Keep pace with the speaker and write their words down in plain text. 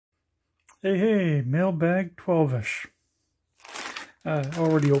Hey, Mailbag 12-ish.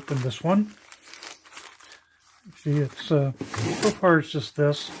 Already opened this one. See, it's so far it's just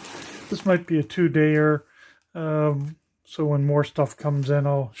this. This might be a 2-dayer, so when more stuff comes in,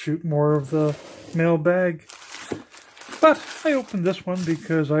 I'll shoot more of the Mailbag. But I opened this one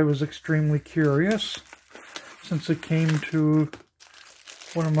because I was extremely curious, since it came to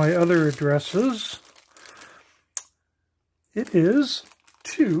one of my other addresses. It is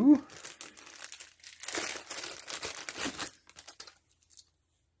to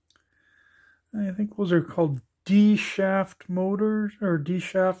I think those are called D-shaft motors, or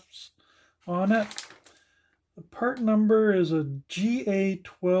D-shafts on it. The part number is a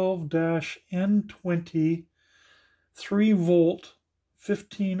GA12-N20 3-volt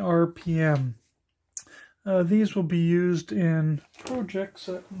 15 RPM. These will be used in projects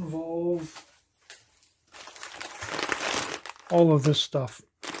that involve all of this stuff.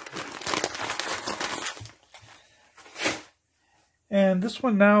 And this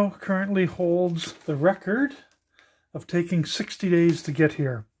one now currently holds the record of taking 60 days to get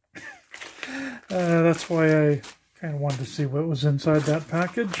here. That's why I kind of wanted to see what was inside that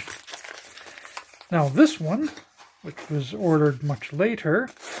package. Now this one, which was ordered much later,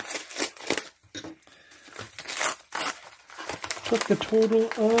 took a total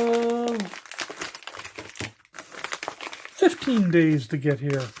of 15 days to get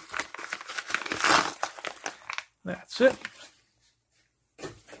here. That's it.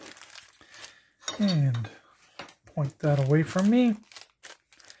 And point that away from me.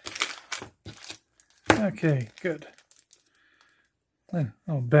 Okay, good.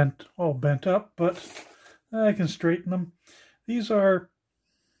 All bent up, but I can straighten them. These are,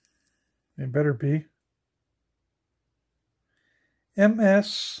 they better be,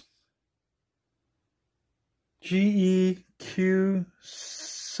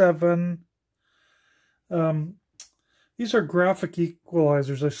 MSGEQ7. These are graphic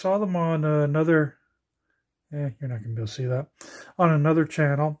equalizers. I saw them on another, you're not going to be able to see that, on another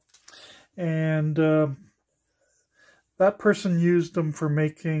channel. And that person used them for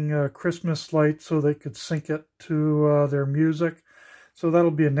making Christmas lights so they could sync it to their music. So that'll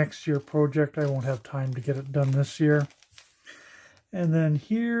be a next year project. I won't have time to get it done this year. And then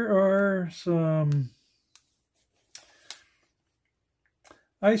here are some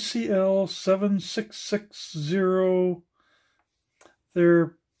ICL7660.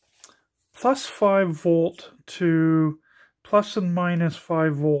 They're plus 5 volt to plus and minus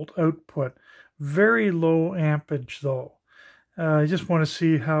 5 volt output. Very low ampage though. I just want to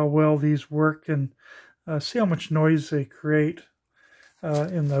see how well these work and see how much noise they create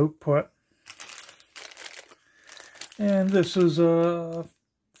in the output. And this is a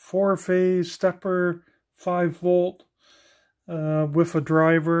 4-phase stepper, 5 volt with a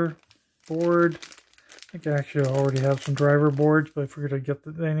driver board. I think actually I already have some driver boards, but I figured I'd get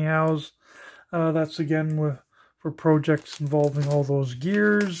that anyhows. That's again for projects involving all those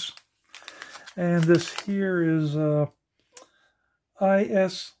gears. And this here is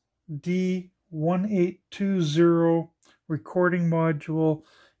ISD1820 recording module.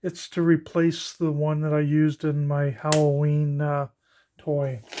 It's to replace the one that I used in my Halloween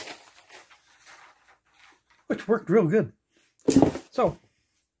toy, which worked real good. So,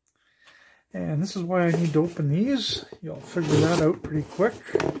 and this is why I need to open these. You'll figure that out pretty quick.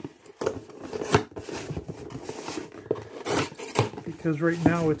 Because right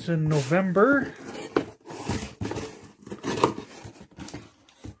now it's in November.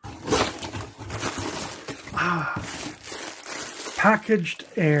 Packaged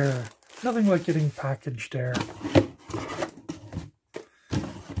air. Nothing like getting packaged air. A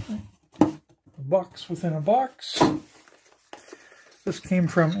box within a box. This came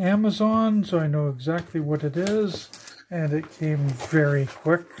from Amazon, so I know exactly what it is, and it came very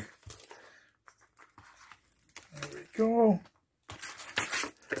quick. There we go.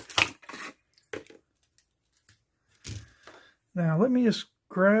 Now let me just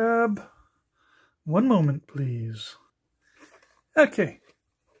grab one moment, please. Okay.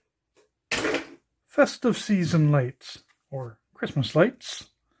 Festive season lights, or Christmas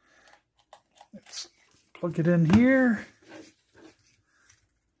lights. Let's plug it in here.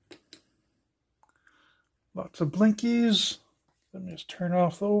 Lots of blinkies. Let me just turn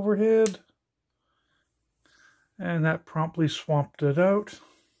off the overhead. And that promptly swamped it out.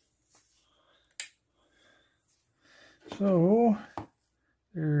 So,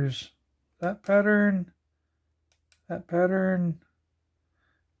 there's that pattern,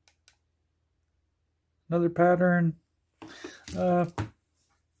 another pattern.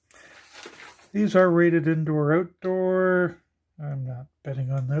 These are rated indoor, outdoor. I'm not betting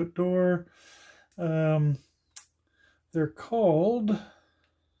on outdoor. They're called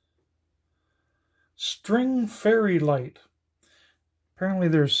String Fairy Light. Apparently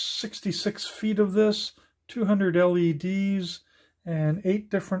there's 66 feet of this, 200 LEDs, and 8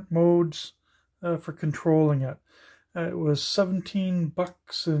 different modes for controlling it. It was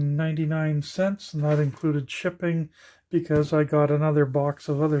 $17.99, and that included shipping because I got another box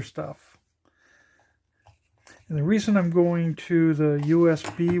of other stuff. And the reason I'm going to the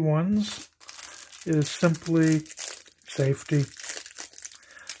USB ones is simply safety.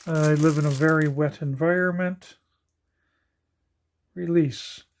 I live in a very wet environment.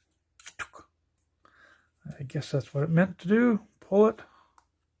 Release. I guess that's what it meant to do. Pull it.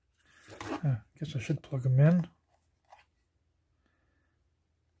 I guess I should plug them in.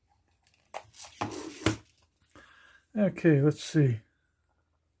 Okay, let's see.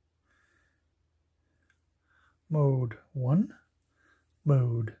 Mode 1,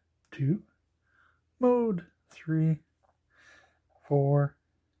 Mode 2, Mode 3, 4,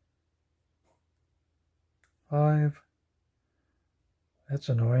 5. That's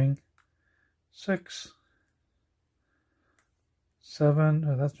annoying. 6, 7.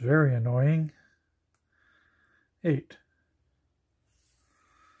 Oh, that's very annoying. 8.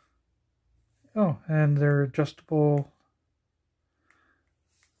 Oh, and they're adjustable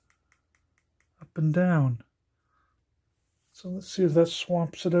up and down. So let's see if that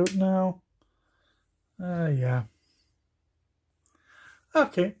swamps it out now. Yeah.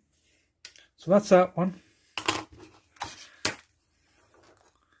 Okay. So that's that one.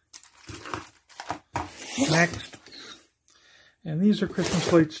 Next. And these are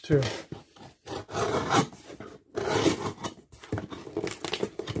Christmas lights too.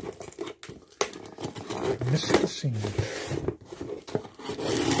 Missed the scene.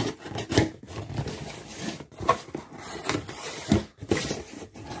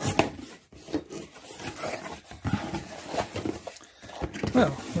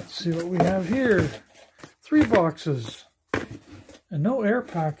 Well, let's see what we have here. 3 boxes. And no air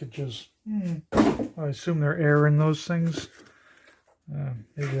packages. I assume there's air in those things.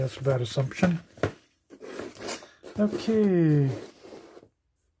 Maybe that's a bad assumption. Okay.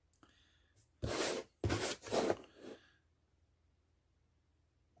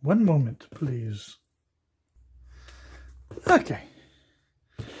 One moment, please. Okay.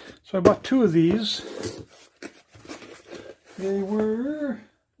 So I bought 2 of these. They were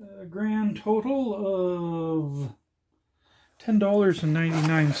a grand total of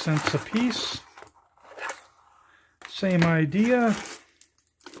 $10.99 a piece. Same idea.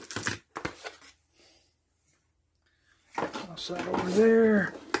 Toss that over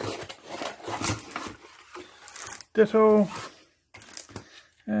there. Ditto.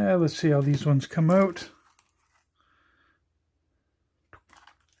 Let's see how these ones come out.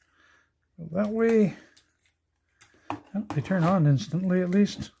 Go that way. Oh, they turn on instantly at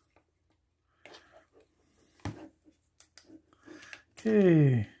least.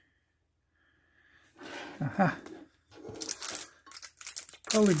 Okay. Aha. It's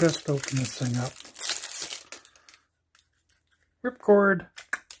probably best to open this thing up. Ripcord.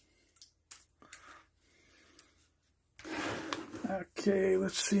 Okay,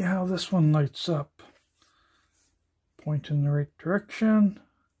 let's see how this one lights up. Point in the right direction.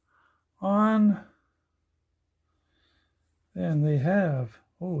 On. And they have,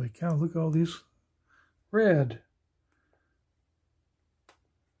 holy cow, look at all these red.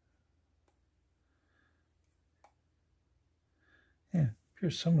 Yeah,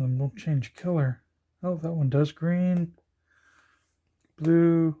 appears some of them don't change color. Oh, that one does green,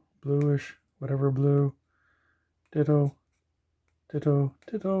 blue, bluish, whatever blue, ditto, ditto,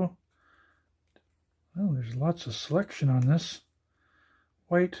 ditto. Oh, there's lots of selection on this.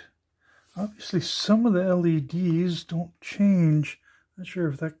 White. Obviously, some of the LEDs don't change. Not sure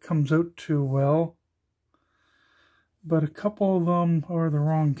if that comes out too well. But a couple of them are the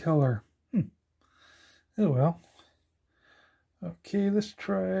wrong color. Oh well. Okay, let's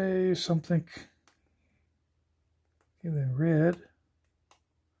try something. Okay, they're red.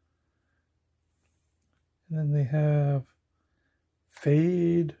 And then they have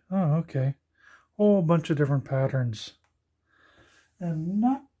fade. Oh, okay. Whole bunch of different patterns. And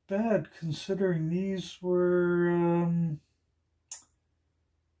not bad considering these were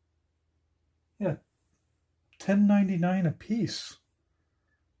yeah, $10.99 a piece.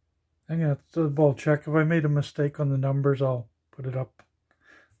 I'm gonna have to double check. If I made a mistake on the numbers, I'll put it up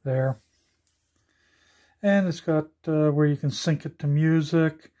there. And it's got where you can sync it to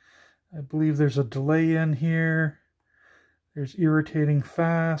music. I believe there's a delay in here. There's irritating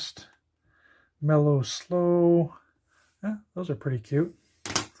fast, mellow slow, Those are pretty cute.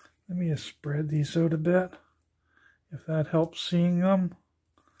 Let me just spread these out a bit, if that helps seeing them.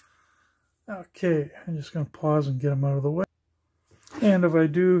 Okay, I'm just going to pause and get them out of the way. And if I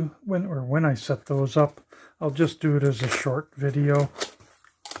do, when I set those up, I'll just do it as a short video.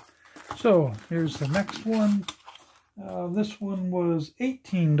 So here's the next one. This one was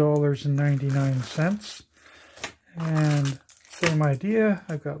 $18.99. And same idea,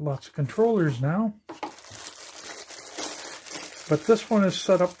 I've got lots of controllers now. But this one is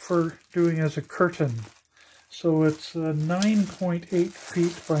set up for doing as a curtain. So it's 9.8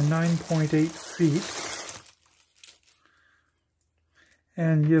 feet by 9.8 feet.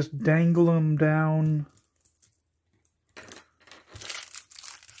 And you just dangle them down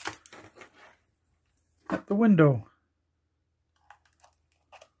at the window.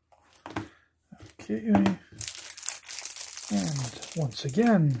 Okay. And once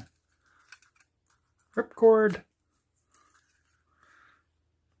again, ripcord.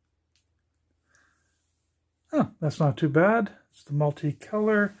 Oh, that's not too bad. It's the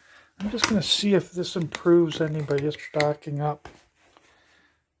multicolor. I'm just going to see if this improves any by just stacking up.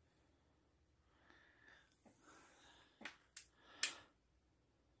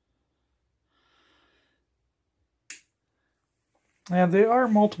 And there are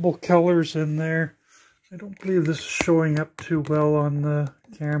multiple colors in there. I don't believe this is showing up too well on the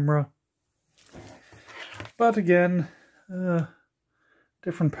camera. But again,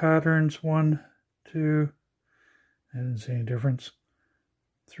 different patterns. 1, 2, I didn't see any difference.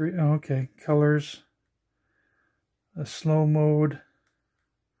 3, oh, okay, colors. A slow mode.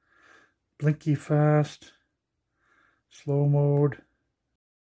 Blinky fast. Slow mode.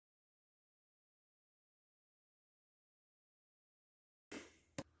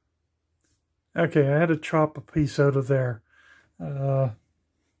 Okay, I had to chop a piece out of there. I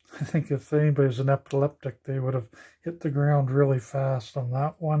think if anybody's an epileptic, they would have hit the ground really fast on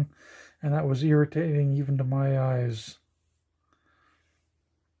that one. And that was irritating even to my eyes.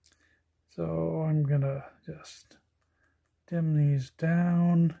 So I'm going to just dim these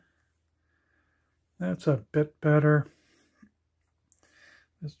down. That's a bit better.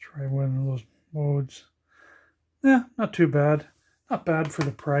 Let's try one of those modes. Yeah, not too bad. Not bad for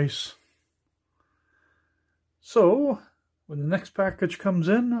the price. So, when the next package comes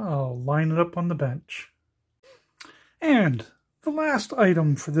in, I'll line it up on the bench. And the last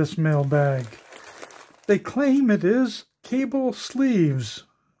item for this mailbag. They claim it is cable sleeves,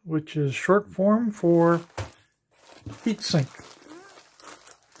 which is short form for heatsink.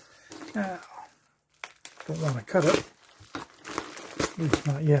 Now, don't want to cut it. At least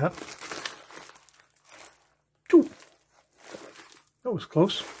not yet. Ooh, that was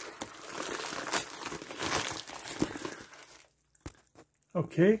close.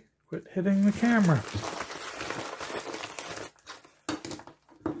 Okay, quit hitting the camera.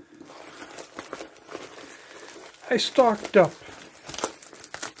 I stocked up.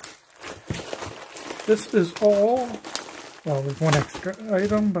 This is all, well, there's one extra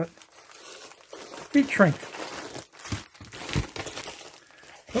item, but heat shrink.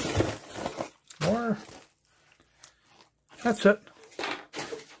 More. That's it.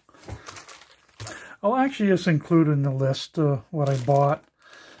 I'll actually just include in the list what I bought,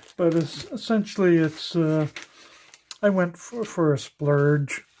 but essentially it's, I went for a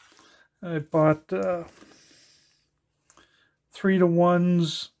splurge. I bought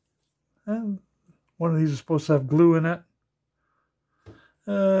 3-to-1s. One of these is supposed to have glue in it.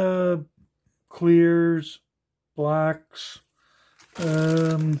 Clears, blacks.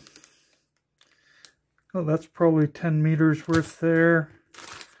 Oh, that's probably 10 meters worth there.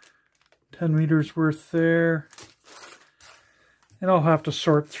 10 meters worth there. And I'll have to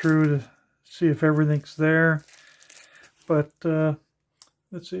sort through to see if everything's there. But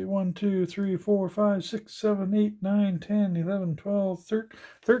let's see, 1, 2, 3, 4, 5, 6, 7, 8, 9, 10, 11, 12,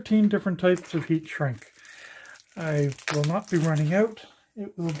 13 different types of heat shrink. I will not be running out.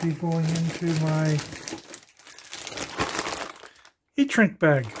 It will be going into my heat shrink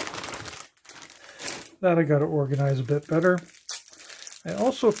bag. That I got to organize a bit better. I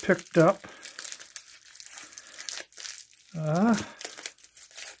also picked up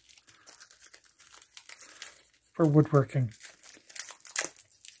for woodworking.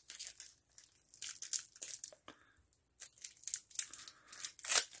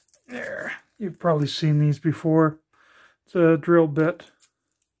 There, you've probably seen these before. It's a drill bit.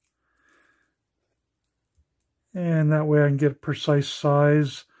 And that way I can get a precise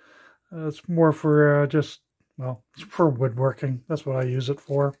size. It's more for just, well, it's for woodworking. That's what I use it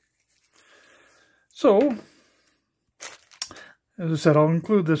for. So, as I said, I'll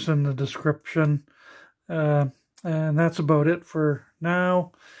include this in the description. And that's about it for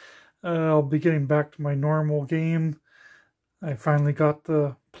now. I'll be getting back to my normal game. I finally got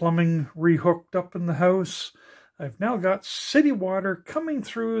the plumbing rehooked up in the house. I've now got city water coming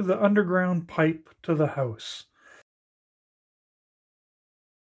through the underground pipe to the house.